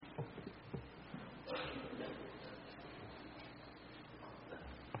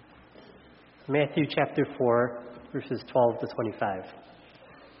Matthew chapter 4, verses 12 to 25.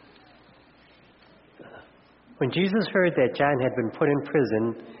 When Jesus heard that John had been put in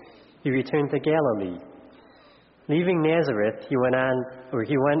prison, he returned to Galilee. Leaving Nazareth, he went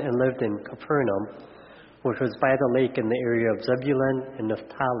and lived in Capernaum, which was by the lake in the area of Zebulun and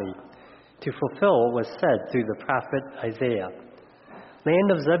Naphtali, to fulfill what was said through the prophet Isaiah.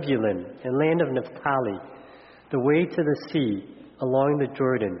 Land of Zebulun and land of Naphtali, the way to the sea, along the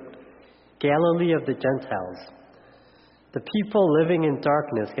Jordan, Galilee of the Gentiles. The people living in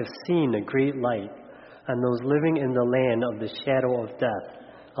darkness have seen a great light. On those living in the land of the shadow of death,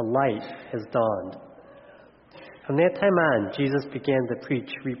 a light has dawned. From that time on, Jesus began to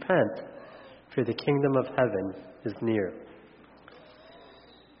preach, "Repent, for the kingdom of heaven is near."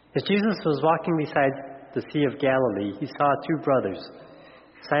 As Jesus was walking beside the Sea of Galilee, he saw two brothers,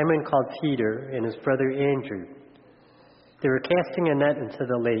 Simon called Peter and his brother Andrew. They were casting a net into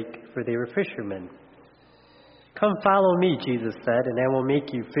the lake, for they were fishermen. "Come follow me," Jesus said, "and I will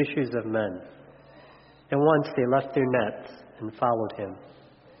make you fishers of men." And once they left their nets and followed him.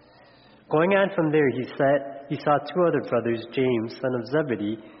 Going on from there, he saw two other brothers, James, son of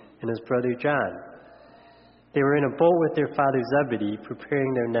Zebedee, and his brother John. They were in a boat with their father Zebedee,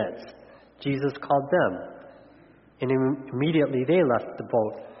 preparing their nets. Jesus called them, and immediately they left the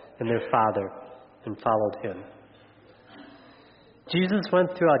boat and their father and followed him. Jesus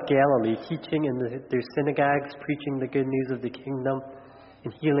went throughout Galilee, teaching in their synagogues, preaching the good news of the kingdom,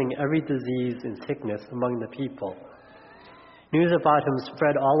 and healing every disease and sickness among the people. News about him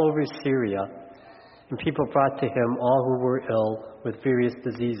spread all over Syria, and people brought to him all who were ill with various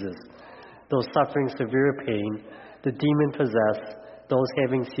diseases, those suffering severe pain, the demon-possessed, those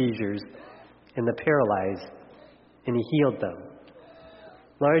having seizures, and the paralyzed, and he healed them.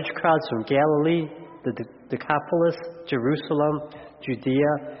 Large crowds from Galilee, the Decapolis, Jerusalem,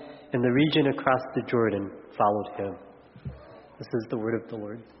 Judea, and the region across the Jordan followed him. This is the word of the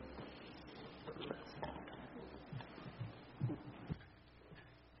Lord.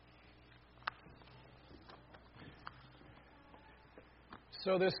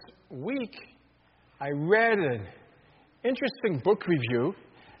 So this week, I read an interesting book review.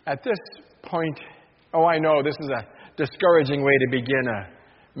 At this point, I know this is a discouraging way to begin a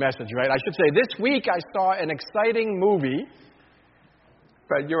message, right? I should say, this week I saw an exciting movie,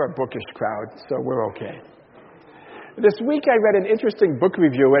 but you're a bookish crowd, so we're okay. This week I read an interesting book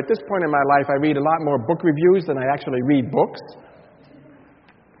review. At this point in my life, I read a lot more book reviews than I actually read books.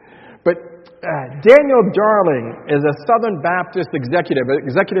 But Daniel Darling is a Southern Baptist executive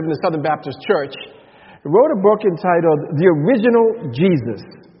in the Southern Baptist Church, who wrote a book entitled The Original Jesus,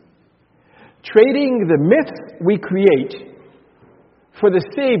 Trading the Myths We Create for the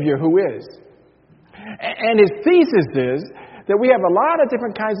Savior Who Is. And his thesis is that we have a lot of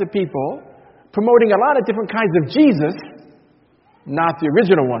different kinds of people promoting a lot of different kinds of Jesus, not the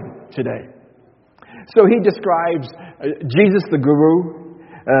original one today. So he describes Jesus the Guru,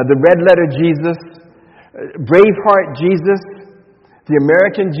 the red letter Jesus, Braveheart Jesus, the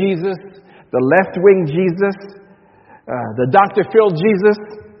American Jesus, the left-wing Jesus, the Dr. Phil Jesus,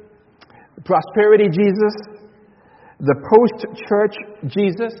 the prosperity Jesus, the post-church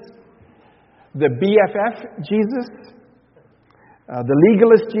Jesus, the BFF Jesus, the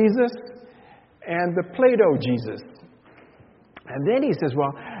legalist Jesus, and the Plato Jesus. And then he says,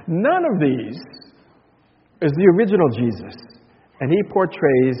 well, none of these is the original Jesus. And he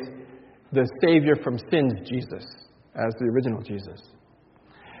portrays the Savior from sins Jesus as the original Jesus.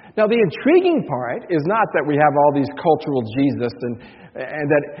 Now, the intriguing part is not that we have all these cultural Jesus and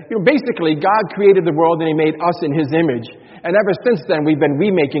that, basically God created the world and he made us in his image. And ever since then, we've been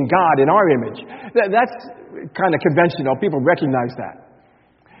remaking God in our image. That's kind of conventional. People recognize that.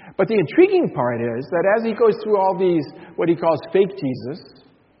 But the intriguing part is that as he goes through all these, what he calls fake Jesus,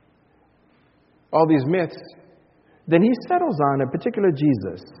 all these myths, then he settles on a particular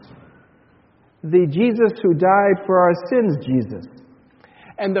Jesus. The Jesus who died for our sins, Jesus.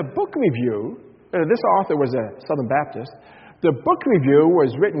 And the book review, this author was a Southern Baptist, the book review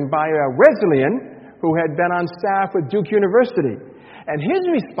was written by a Wesleyan who had been on staff with Duke University. And his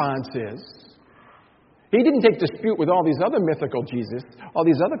response is, he didn't take dispute with all these other mythical Jesus, all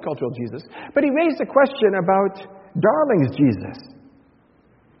these other cultural Jesus, but he raised a question about Darling's Jesus.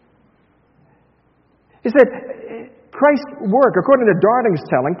 He said, Christ's work, according to Darling's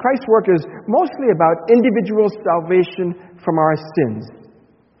telling, Christ's work is mostly about individual salvation from our sins.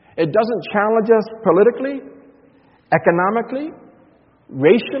 It doesn't challenge us politically, economically,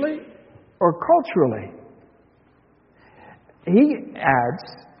 racially, or culturally. He adds,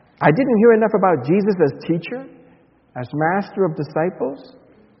 I didn't hear enough about Jesus as teacher, as master of disciples,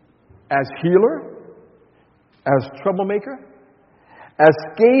 As healer? As troublemaker? As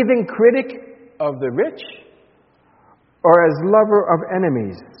scathing critic of the rich? Or as lover of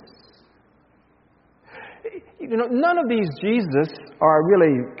enemies? None of these Jesus are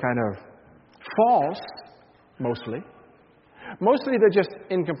really kind of false, mostly. Mostly they're just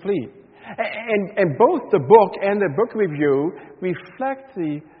incomplete. And both the book and the book review reflect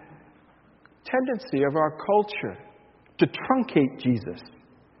the tendency of our culture to truncate Jesus,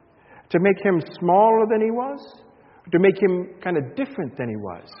 to make him smaller than he was, to make him kind of different than he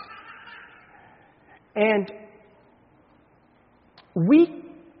was. And we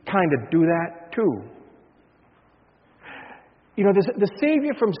kind of do that too. The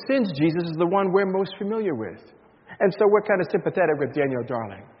Savior from sins, Jesus, is the one we're most familiar with. And so we're kind of sympathetic with Daniel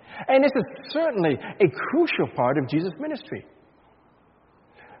Darling. And this is certainly a crucial part of Jesus' ministry.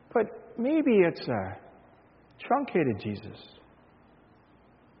 But maybe it's a truncated Jesus.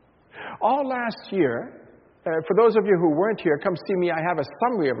 All last year, for those of you who weren't here, come see me. I have a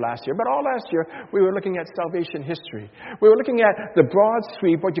summary of last year. But all last year, we were looking at salvation history. We were looking at the broad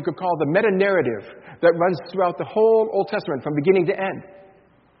sweep, what you could call the meta-narrative that runs throughout the whole Old Testament from beginning to end.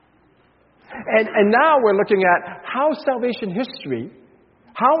 And now we're looking at how salvation history,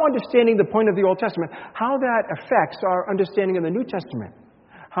 how understanding the point of the Old Testament, how that affects our understanding of the New Testament,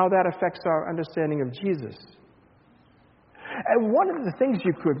 how that affects our understanding of Jesus. And one of the things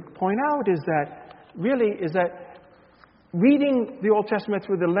you could point out is that reading the Old Testament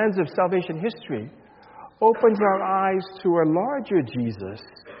through the lens of salvation history opens our eyes to a larger Jesus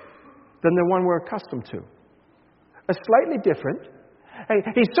than the one we're accustomed to. A slightly different.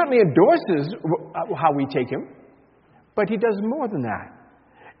 He certainly endorses how we take him, but he does more than that.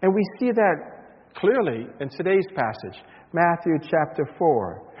 And we see that clearly in today's passage, Matthew chapter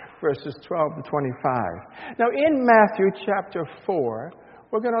 4, verses 12 to 25. Now, in Matthew chapter 4,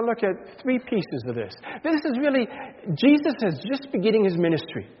 we're going to look at three pieces of this. This is really, Jesus is just beginning his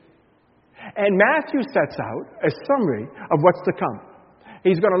ministry. And Matthew sets out a summary of what's to come.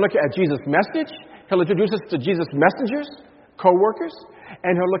 He's going to look at Jesus' message. He'll introduce us to Jesus' messengers, co-workers,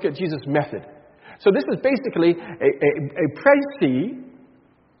 and he'll look at Jesus' method. So this is basically a précis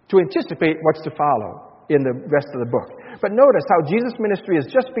to anticipate what's to follow in the rest of the book. But notice how Jesus' ministry is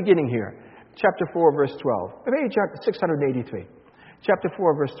just beginning here. Chapter 4, verse 12. Page 683. Chapter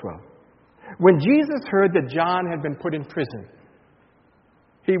 4, verse 12. When Jesus heard that John had been put in prison,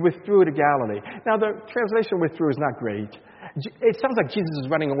 he withdrew to Galilee. Now, the translation withdrew is not great. It sounds like Jesus is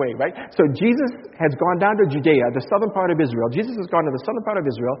running away, right? So Jesus has gone down to Judea, the southern part of Israel. Jesus has gone to the southern part of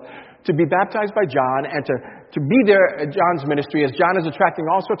Israel to be baptized by John and to be there at John's ministry as John is attracting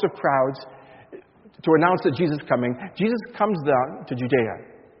all sorts of crowds to announce that Jesus is coming. Jesus comes down to Judea.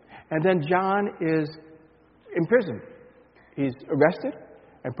 And then John is in prison. He's arrested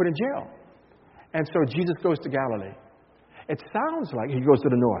and put in jail. And so Jesus goes to Galilee. It sounds like he goes to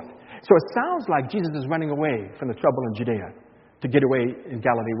the north. So it sounds like Jesus is running away from the trouble in Judea to get away in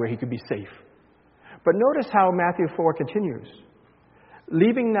Galilee where he could be safe. But notice how Matthew 4 continues.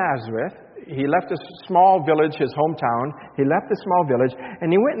 Leaving Nazareth, he left a small village, his hometown. He left the small village,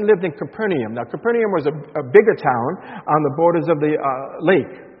 and he went and lived in Capernaum. Now, Capernaum was a bigger town on the borders of the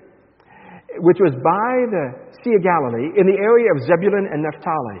lake, which was by the Sea of Galilee, in the area of Zebulun and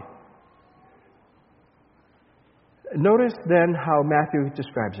Naphtali. Notice then how Matthew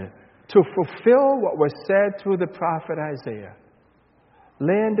describes it. To fulfill what was said through the prophet Isaiah.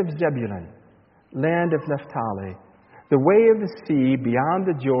 Land of Zebulun, land of Naphtali, the way of the sea beyond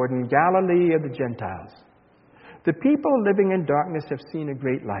the Jordan, Galilee of the Gentiles. The people living in darkness have seen a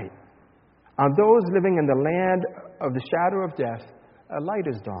great light. On those living in the land of the shadow of death, a light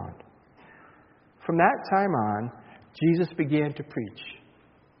has dawned. From that time on, Jesus began to preach.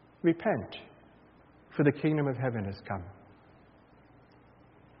 Repent, for the kingdom of heaven has come.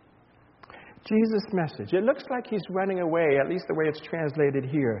 Jesus' message. It looks like he's running away, at least the way it's translated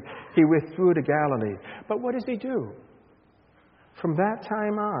here. He withdrew to Galilee. But what does he do? From that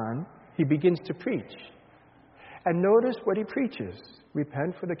time on, he begins to preach. And notice what he preaches.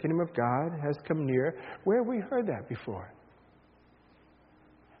 Repent, for the kingdom of God has come near. Where have we heard that before?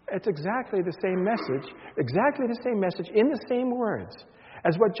 It's exactly the same message in the same words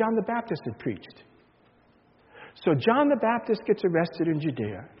as what John the Baptist had preached. So John the Baptist gets arrested in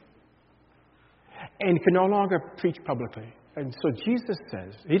Judea and can no longer preach publicly. And so Jesus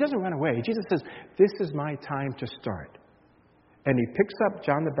says, he doesn't run away. Jesus says, this is my time to start. And he picks up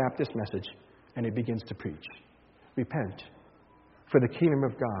John the Baptist's message and he begins to preach. Repent, for the kingdom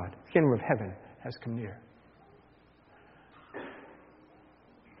of God, the kingdom of heaven has come near.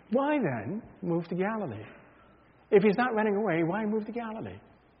 Why then move to Galilee? If he's not running away, why move to Galilee?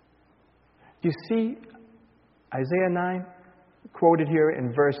 You see Isaiah 9, quoted here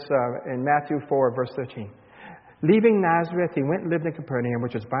in Matthew 4, verse 13. Leaving Nazareth, he went and lived in Capernaum,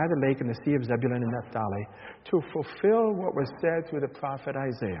 which was by the lake in the sea of Zebulun and Naphtali, to fulfill what was said through the prophet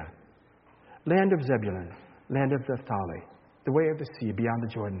Isaiah. Land of Zebulun, land of Naphtali, the way of the sea beyond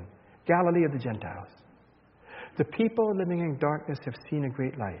the Jordan, Galilee of the Gentiles. The people living in darkness have seen a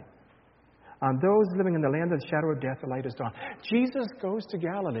great light. On those living in the land of the shadow of death, the light is dawned. Jesus goes to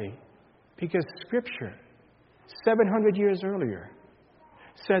Galilee because Scripture, 700 years earlier,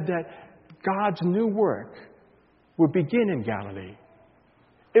 said that God's new work would begin in Galilee.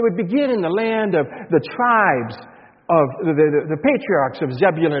 It would begin in the land of the tribes of the patriarchs of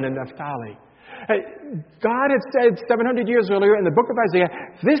Zebulun and Naphtali. God had said 700 years earlier in the book of Isaiah,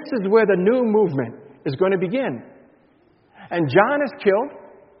 this is where the new movement is going to begin. And John is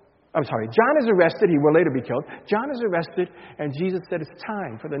arrested. He will later be killed. John is arrested, and Jesus said it's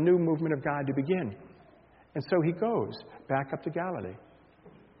time for the new movement of God to begin. And so he goes back up to Galilee.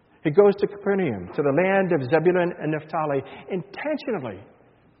 He goes to Capernaum, to the land of Zebulun and Naphtali, intentionally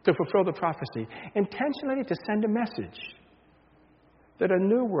to fulfill the prophecy, intentionally to send a message that a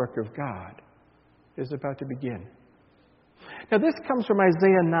new work of God is about to begin. Now, this comes from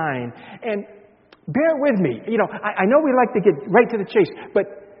Isaiah 9, and bear with me. I know we like to get right to the chase, but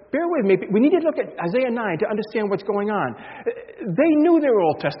bear with me. We need to look at Isaiah 9 to understand what's going on. They knew their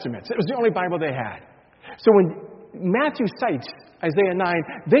Old Testaments. It was the only Bible they had. So when Matthew cites Isaiah 9,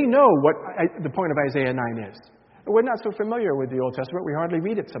 they know what the point of Isaiah 9 is. We're not so familiar with the Old Testament, we hardly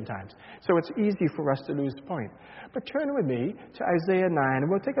read it sometimes. So it's easy for us to lose the point. But turn with me to Isaiah 9, and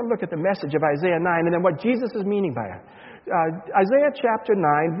we'll take a look at the message of Isaiah 9 and then what Jesus is meaning by it. Isaiah chapter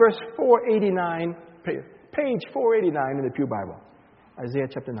 9, verse 489, page 489 in the Pew Bible. Isaiah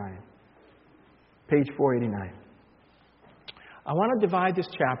chapter 9, page 489. I want to divide this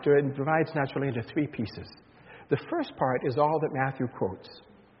chapter, and it divides naturally into three pieces. The first part is all that Matthew quotes.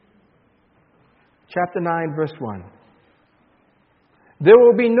 Chapter 9, verse 1. There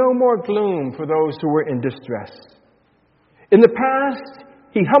will be no more gloom for those who were in distress. In the past,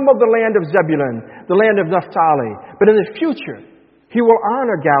 he humbled the land of Zebulun, the land of Naphtali. But in the future, he will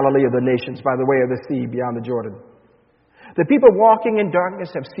honor Galilee of the nations by the way of the sea beyond the Jordan. The people walking in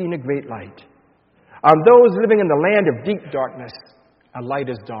darkness have seen a great light. On those living in the land of deep darkness, a light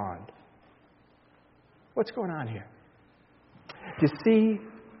has dawned. What's going on here? You see,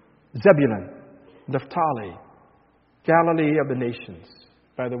 Zebulun, Naphtali, Galilee of the nations,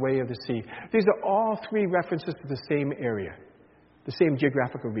 by the way of the sea. These are all three references to the same area, the same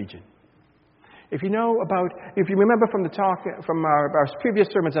geographical region. If you remember from the talk, from our previous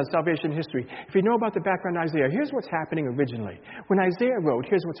sermons on salvation history, if you know about the background of Isaiah, here's what's happening originally. When Isaiah wrote,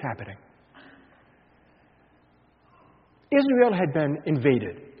 here's what's happening. Israel had been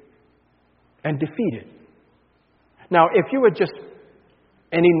invaded and defeated. Now, if you were just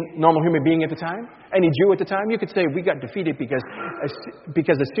any normal human being at the time, any Jew at the time, you could say, we got defeated because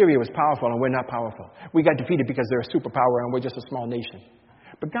Assyria was powerful and we're not powerful. We got defeated because they're a superpower and we're just a small nation.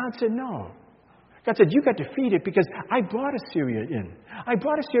 But God said, no. God said, you got defeated because I brought Assyria in. I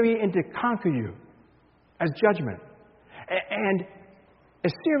brought Assyria in to conquer you as judgment. And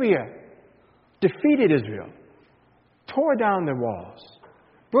Assyria defeated Israel, tore down their walls,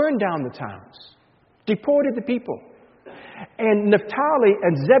 burned down the towns, deported the people. And Naphtali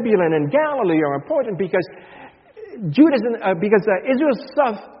and Zebulun and Galilee are important because Israel's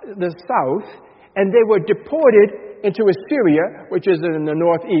the south, and they were deported into Assyria, which is in the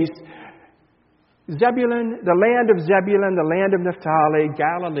northeast. Zebulun, the land of Zebulun, the land of Naphtali,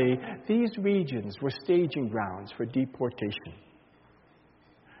 Galilee, these regions were staging grounds for deportation.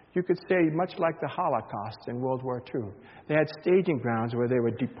 You could say, much like the Holocaust in World War II, they had staging grounds where they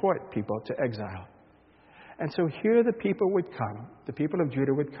would deport people to exile. And so here the people would come, the people of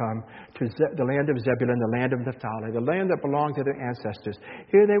Judah would come to the land of Zebulun, the land of Naphtali, the land that belonged to their ancestors.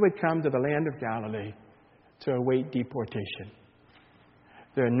 Here they would come to the land of Galilee to await deportation.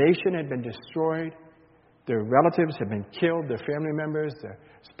 Their nation had been destroyed. Their relatives had been killed, their family members, their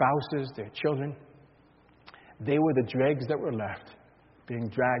spouses, their children. They were the dregs that were left, being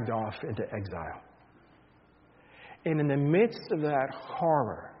dragged off into exile. And in the midst of that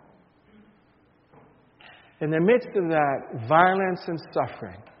horror, in the midst of that violence and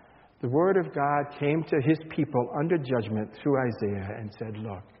suffering, the Word of God came to His people under judgment through Isaiah and said,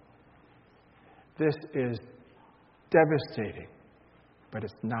 look, this is devastating, but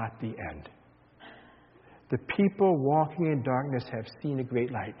it's not the end. The people walking in darkness have seen a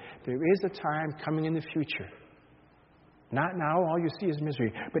great light. There is a time coming in the future. Not now, all you see is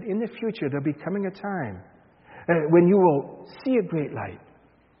misery. But in the future, there'll be coming a time when you will see a great light.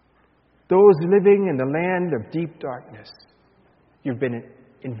 those living in the land of deep darkness. You've been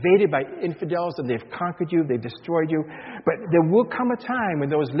invaded by infidels and they've conquered you, they've destroyed you. But there will come a time when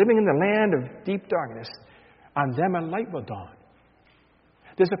those living in the land of deep darkness, on them a light will dawn.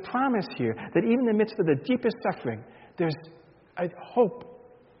 There's a promise here that even in the midst of the deepest suffering, there's a hope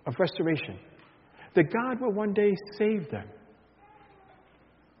of restoration. That God will one day save them.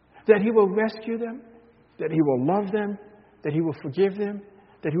 That He will rescue them. That He will love them. That He will forgive them.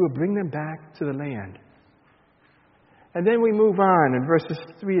 That He will bring them back to the land. And then we move on in verses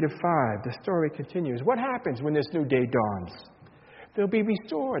 3 to 5. The story continues. What happens when this new day dawns? They'll be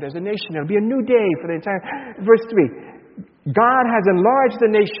restored as a nation. It'll be a new day for the entire... Verse 3. God has enlarged the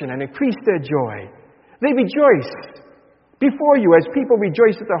nation and increased their joy. They rejoice before you as people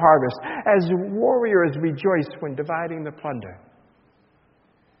rejoice at the harvest, as warriors rejoice when dividing the plunder.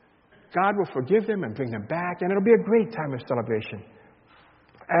 God will forgive them and bring them back, and it'll be a great time of celebration.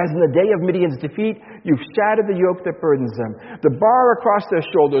 As in the day of Midian's defeat, you've shattered the yoke that burdens them, the bar across their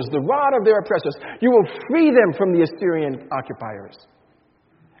shoulders, the rod of their oppressors. You will free them from the Assyrian occupiers.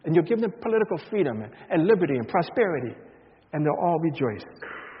 And you'll give them political freedom and liberty and prosperity, and they'll all rejoice.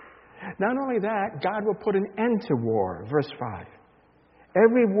 Not only that, God will put an end to war. Verse 5.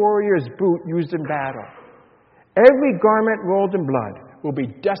 Every warrior's boot used in battle, every garment rolled in blood will be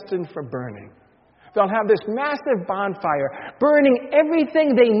destined for burning. They'll have this massive bonfire burning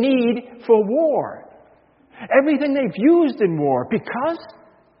everything they need for war. Everything they've used in war, because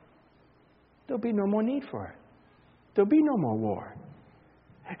there'll be no more need for it. There'll be no more war.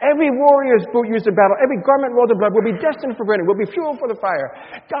 Every warrior's boot used in battle, every garment rolled in blood will be destined for burning, will be fuel for the fire.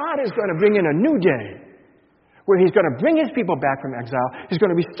 God is going to bring in a new day where He's going to bring His people back from exile. He's going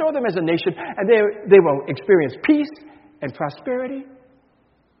to restore them as a nation, and they will experience peace and prosperity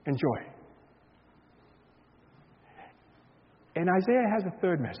and joy. And Isaiah has a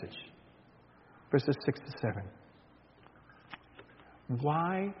third message, verses 6 to 7.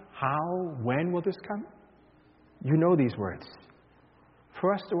 Why, how, when will this come? You know these words.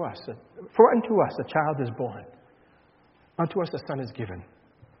 For unto us a child is born. Unto us a son is given.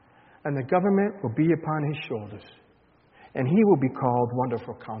 And the government will be upon His shoulders. And He will be called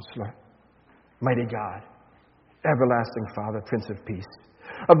Wonderful Counselor, Mighty God, Everlasting Father, Prince of Peace.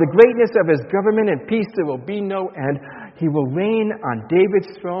 Of the greatness of His government and peace there will be no end. He will reign on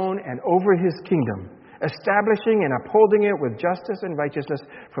David's throne and over His kingdom, establishing and upholding it with justice and righteousness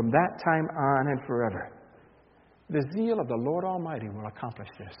from that time on and forever. The zeal of the Lord Almighty will accomplish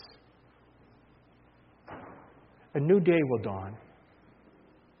this. A new day will dawn.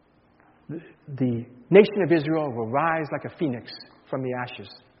 The nation of Israel will rise like a phoenix from the ashes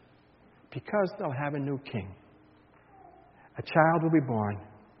because they'll have a new king. A child will be born,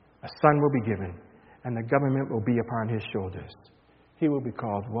 a son will be given, and the government will be upon His shoulders. He will be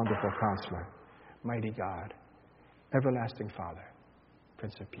called Wonderful Counselor, Mighty God, Everlasting Father,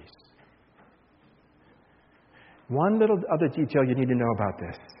 Prince of Peace. One little other detail you need to know about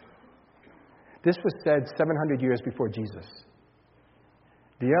this. This was said 700 years before Jesus.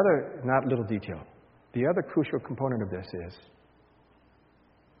 The other, not little detail, the other crucial component of this is,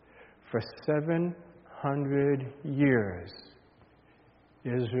 for 700 years,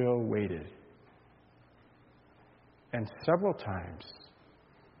 Israel waited. And several times,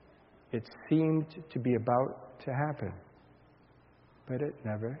 it seemed to be about to happen. But it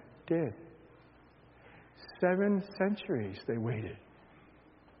never did. 7 centuries they waited.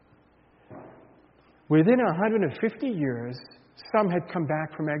 Within 150 years, some had come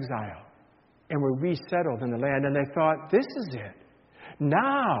back from exile and were resettled in the land, and they thought, this is it.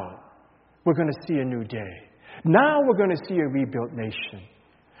 Now we're going to see a new day. Now we're going to see a rebuilt nation.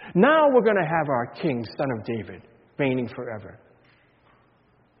 Now we're going to have our king, son of David, reigning forever.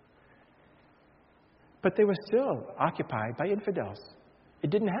 But they were still occupied by infidels. It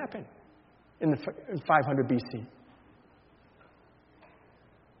didn't happen in 500 BC.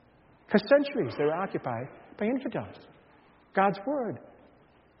 For centuries, they were occupied by infidels. God's word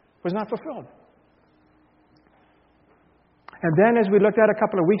was not fulfilled. And then, as we looked at a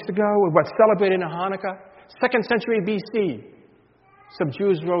couple of weeks ago, with what's celebrated in Hanukkah, 2nd century BC, some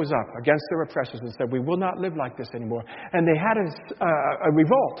Jews rose up against their oppressors and said, we will not live like this anymore. And they had a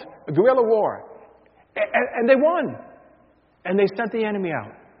revolt, a guerrilla war. And they won. And they sent the enemy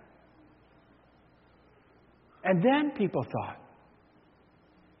out. And then people thought,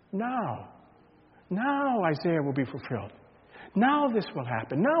 now Isaiah will be fulfilled. Now this will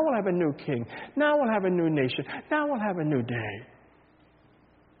happen. Now we'll have a new king. Now we'll have a new nation. Now we'll have a new day.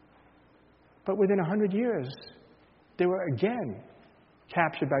 But within 100 years, they were again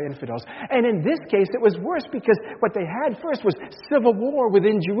captured by infidels. And in this case, it was worse because what they had first was civil war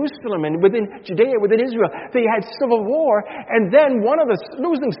within Jerusalem and within Judea, within Israel. They had civil war, and then one of the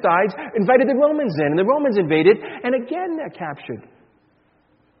losing sides invited the Romans in, and the Romans invaded, and again they're captured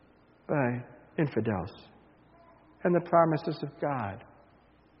by infidels. And the promises of God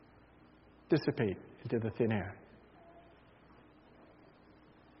dissipate into the thin air.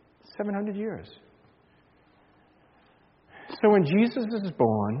 700 years. So when Jesus is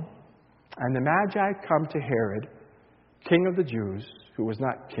born, and the Magi come to Herod, king of the Jews, who was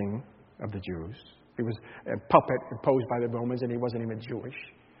not king of the Jews. He was a puppet imposed by the Romans, and he wasn't even Jewish.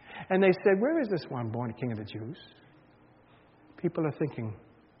 And they said, where is this one born king of the Jews? People are thinking,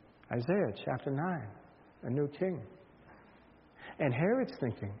 Isaiah chapter 9, a new king. And Herod's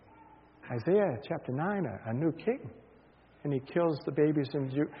thinking, Isaiah chapter 9, a new king. And he kills the babies in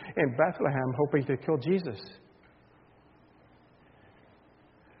Bethlehem, hoping to kill Jesus.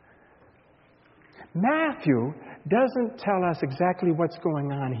 Matthew doesn't tell us exactly what's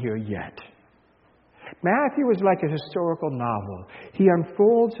going on here yet. Matthew is like a historical novel. He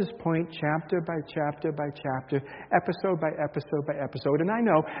unfolds his point chapter by chapter by chapter, episode by episode by episode. And I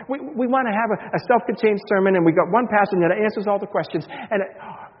know we want to have a self-contained sermon, and we got one passage that answers all the questions.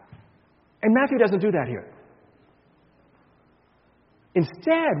 And Matthew doesn't do that here.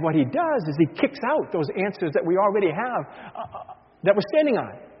 Instead, what he does is he kicks out those answers that we already have, that we're standing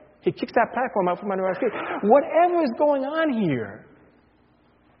on. He kicks that platform out from under our feet. Whatever is going on here,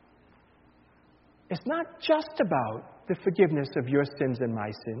 it's not just about the forgiveness of your sins and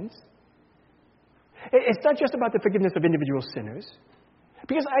my sins. It's not just about the forgiveness of individual sinners.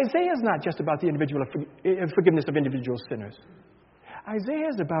 Because Isaiah is not just about the individual forgiveness of individual sinners. Isaiah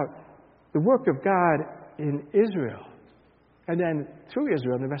is about the work of God in Israel. And then through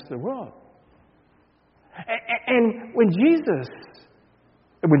Israel and the rest of the world. And when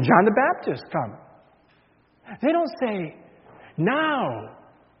John the Baptist come, they don't say, now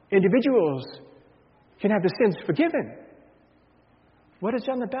individuals can have their sins forgiven. What does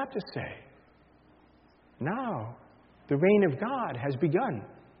John the Baptist say? Now the reign of God has begun.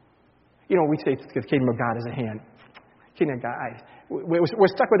 You know, we say the kingdom of God is at hand. Kingdom of God.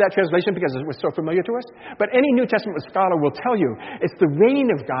 We're stuck with that translation because it was so familiar to us. But any New Testament scholar will tell you it's the reign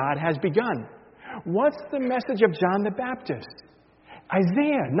of God has begun. What's the message of John the Baptist?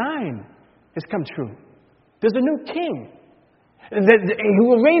 Isaiah 9 has come true. There's a new king who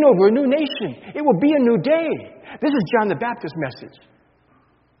will reign over a new nation. It will be a new day. This is John the Baptist's message.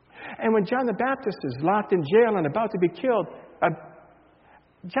 And when John the Baptist is locked in jail and about to be killed,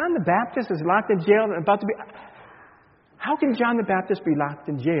 John the Baptist is locked in jail and about to be... How can John the Baptist be locked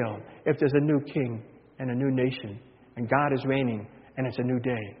in jail if there's a new king and a new nation and God is reigning and it's a new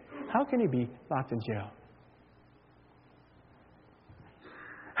day? How can he be locked in jail?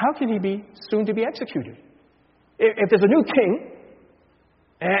 How can he be soon to be executed? If there's a new king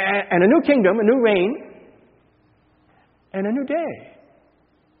and a new kingdom, a new reign, and a new day,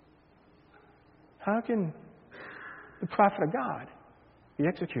 how can the prophet of God be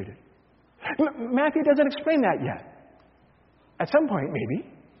executed? Matthew doesn't explain that yet. At some point, maybe.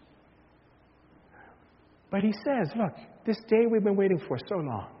 But he says, look, this day we've been waiting for so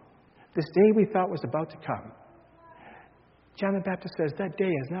long. This day we thought was about to come. John the Baptist says that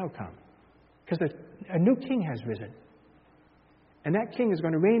day has now come. Because a new king has risen. And that king is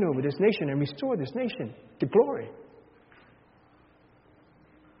going to reign over this nation and restore this nation to glory.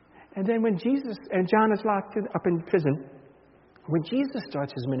 And then when Jesus and John is locked up in prison, when Jesus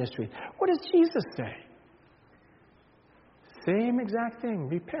starts his ministry, what does Jesus say? Same exact thing.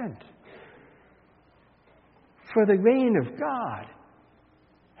 Repent. For the reign of God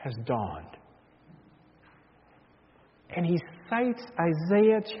has dawned. And he cites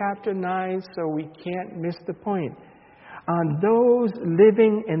Isaiah chapter 9 so we can't miss the point. On those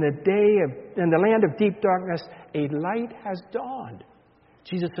living in the land of deep darkness, a light has dawned.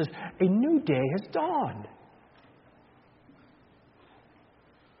 Jesus says, a new day has dawned.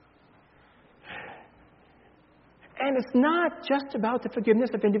 And it's not just about the forgiveness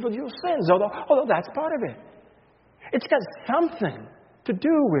of individual sins, although that's part of it. It's got something to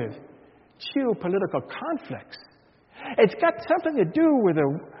do with geopolitical conflicts. It's got something to do with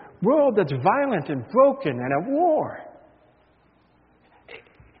a world that's violent and broken and at war.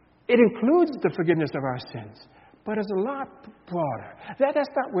 It includes the forgiveness of our sins, but it's a lot broader. That's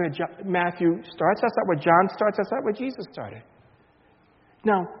not where Matthew starts. That's not where John starts. That's not where Jesus started.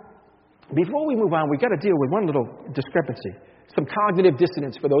 Now, before we move on, we've got to deal with one little discrepancy, some cognitive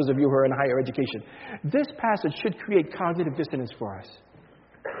dissonance for those of you who are in higher education. This passage should create cognitive dissonance for us.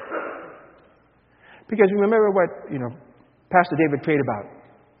 Because remember what, Pastor David prayed about,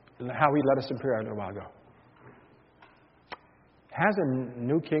 and how he led us in prayer a little while ago. Has a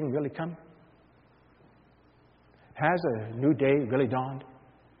new king really come? Has a new day really dawned?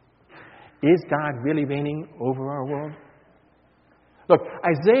 Is God really reigning over our world? Look,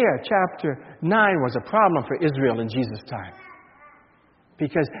 Isaiah chapter 9 was a problem for Israel in Jesus' time.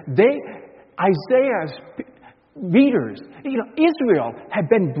 Because Isaiah's readers, Israel had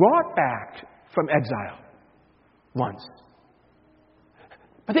been brought back from exile once.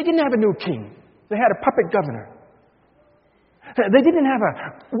 But they didn't have a new king. They had a puppet governor. They didn't have a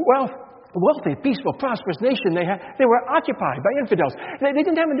wealthy, peaceful, prosperous nation. They were occupied by infidels. They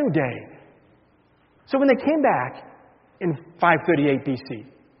didn't have a new day. So when they came back in 538 BC,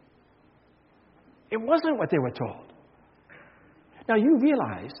 it wasn't what they were told. Now you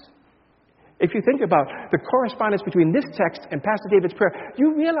realize, if you think about the correspondence between this text and Pastor David's prayer,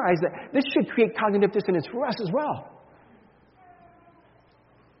 you realize that this should create cognitive dissonance for us as well.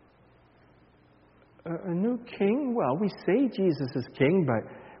 A new king? Well, we say Jesus is king, but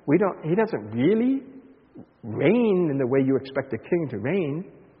he doesn't really reign in the way you expect a king to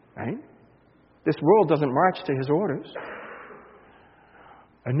reign, right? This world doesn't march to his orders.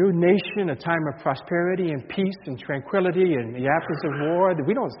 A new nation, a time of prosperity and peace and tranquility and the absence of war,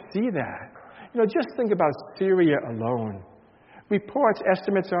 we don't see that. Just think about Syria alone.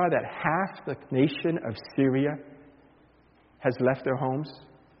 Estimates are that half the nation of Syria has left their homes.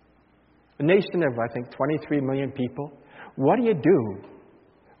 A nation of, I think, 23 million people. What do you do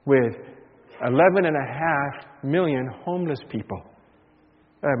with 11.5 million homeless people?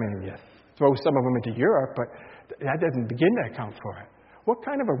 I mean, yes, throw some of them into Europe, but that doesn't begin to account for it. What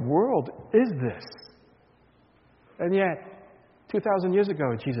kind of a world is this? And yet, 2,000 years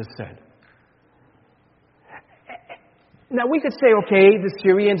ago, Jesus said. Now, we could say, okay, the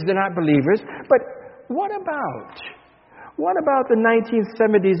Syrians, they're not believers, but what about the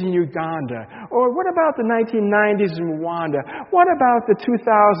 1970s in Uganda? Or what about the 1990s in Rwanda? What about the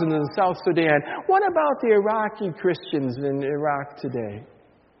 2000s in South Sudan? What about the Iraqi Christians in Iraq today?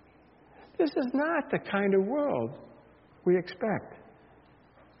 This is not the kind of world we expect.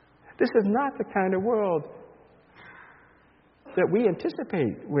 This is not the kind of world that we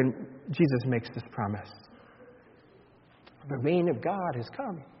anticipate when Jesus makes this promise. The reign of God has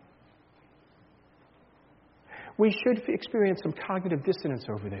come. We should experience some cognitive dissonance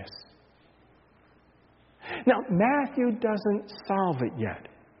over this. Now, Matthew doesn't solve it yet,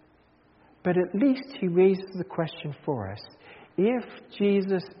 but at least he raises the question for us. If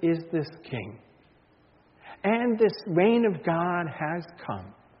Jesus is this king, and this reign of God has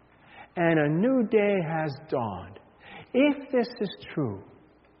come, and a new day has dawned, if this is true,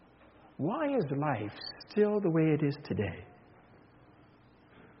 why is life still the way it is today?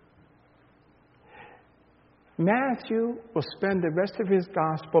 Matthew will spend the rest of his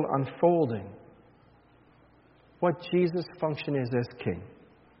gospel unfolding what Jesus' function is as king.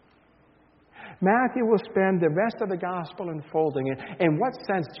 Matthew will spend the rest of the gospel unfolding in what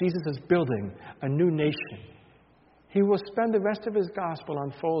sense Jesus is building a new nation. He will spend the rest of his gospel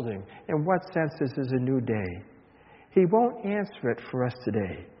unfolding in what sense this is a new day. He won't answer it for us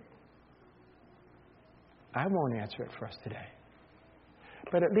today. I won't answer it for us today.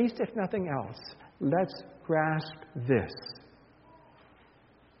 But at least, if nothing else, let's grasp this.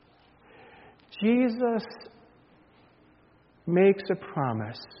 Jesus makes a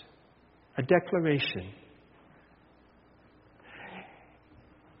promise, a declaration.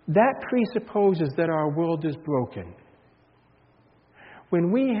 That presupposes that our world is broken.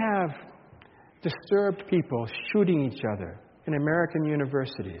 When we have disturbed people shooting each other in American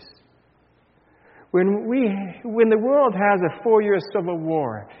universities, when the world has a 4-year civil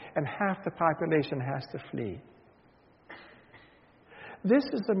war and half the population has to flee, this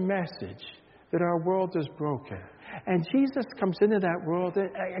is a message that our world is broken. And Jesus comes into that world and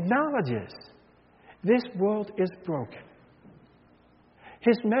acknowledges this world is broken.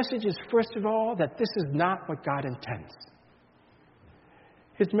 His message is, first of all, that this is not what God intends.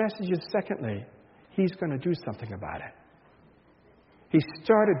 His message is, secondly, He's going to do something about it. He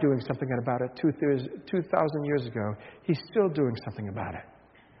started doing something about it 2,000 years ago. He's still doing something about it.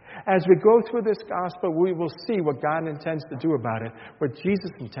 As we go through this gospel, we will see what God intends to do about it, what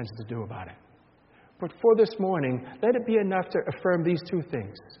Jesus intends to do about it. But for this morning, let it be enough to affirm these two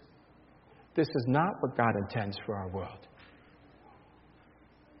things. This is not what God intends for our world.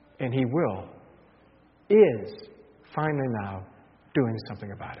 And He is finally now doing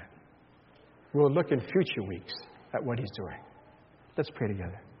something about it. We'll look in future weeks at what He's doing. Let's pray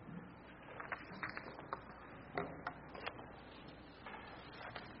together.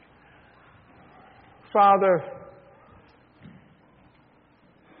 Father,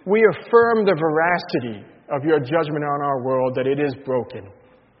 We affirm the veracity of your judgment on our world, that it is broken.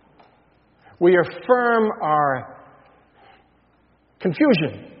 We affirm our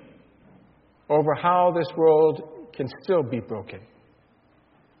confusion over how this world can still be broken.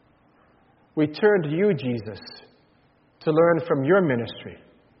 We turn to you, Jesus, to learn from your ministry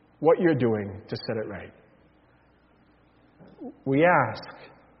what you're doing to set it right. We ask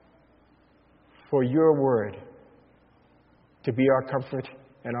for your word to be our comfort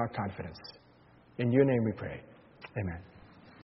and our confidence. In your name we pray. Amen.